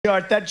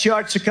chart. That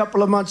chart's a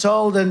couple of months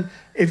old, and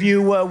if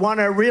you want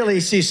to really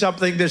see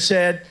something that's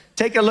sad,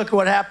 take a look at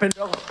what happened.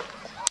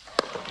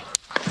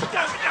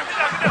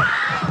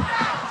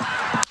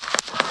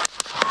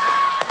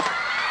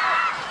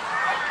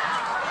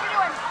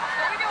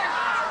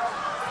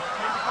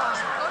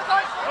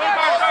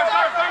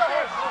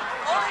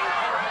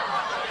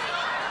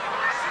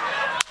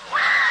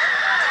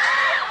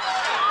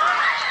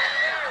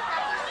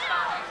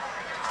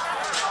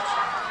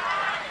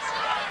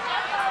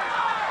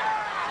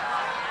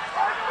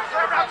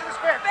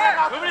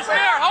 Move to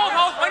spare. Hold.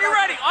 When you're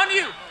ready. On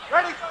you.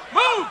 Ready.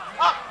 Move.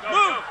 Up.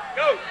 Move.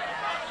 Go.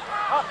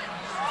 Up.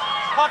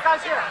 Hawkeye's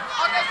here.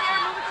 Hawkeye's here.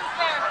 Move it to the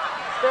spare.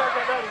 Spare,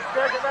 get ready.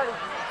 Spare, get ready.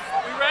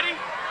 We ready?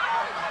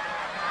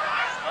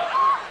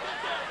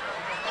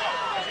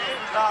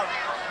 Shooter's down.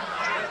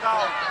 Shooter's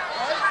down.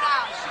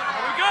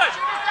 Are we good?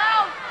 Shooter's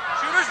down.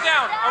 Shooter's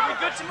down. Are we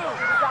good to move?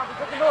 Shooter's down.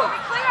 We're good to move.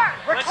 We're clear.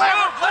 We're Let's clear.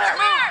 move. We're Let's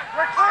clear. move.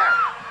 We're clear.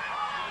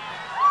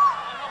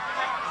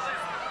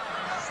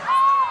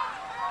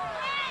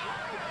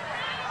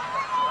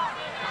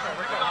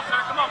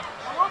 Come on.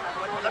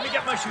 Let me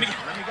get my shoes.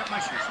 Let me get my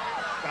shoes.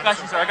 I got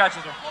you, sir. I got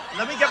you, sir.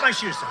 Let me get my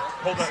shoes. Sir.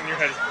 Hold that in your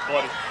head. It's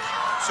bloody.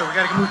 So we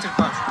got to move to the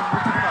bus.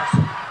 Move to the bus.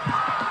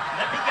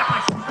 Let me get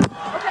my shoes.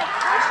 Okay.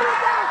 Put the shoes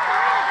down.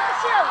 Get the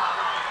shoe.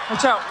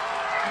 Watch out.